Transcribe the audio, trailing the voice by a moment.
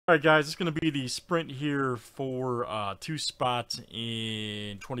Alright guys, it's going to be the sprint here for 2 spots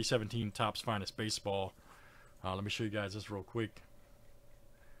in 2017 Topps Finest Baseball. Let me show you guys this real quick.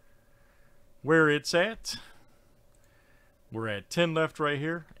 Where it's at. We're at 10 left right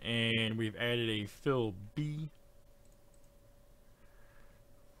here, and we've added a Phil B.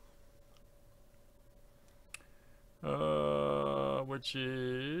 Which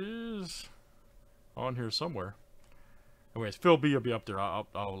is on here somewhere. Anyways, Phil B will be up there.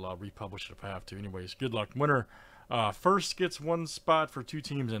 I'll republish it if I have to. Anyways, good luck. Winner first gets 1 spot for 2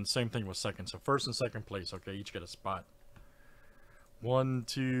 teams, and same thing with second. So first and second place, okay, each get a spot. 1,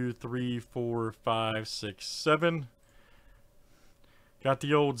 2, 3, 4, 5, 6, 7. Got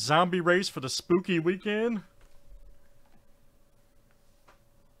the old zombie race for the spooky weekend.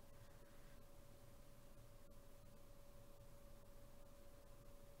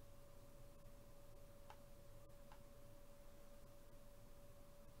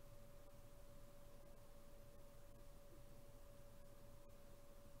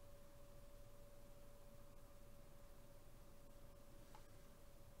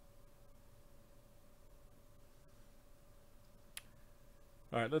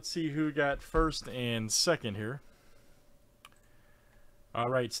 Alright, let's see who got first and second here.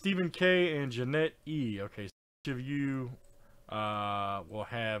 Alright, Stephen K. and Jeanette E. Okay, so each of you will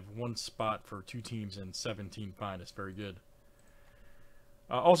have 1 spot for 2 teams in 17 Finest. Very good.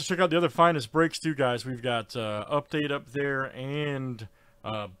 Also, check out the other Finest breaks too, guys. We've got Update up there and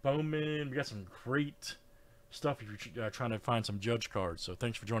Bowman. We got some great stuff if you're trying to find some Judge cards. So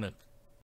thanks for joining.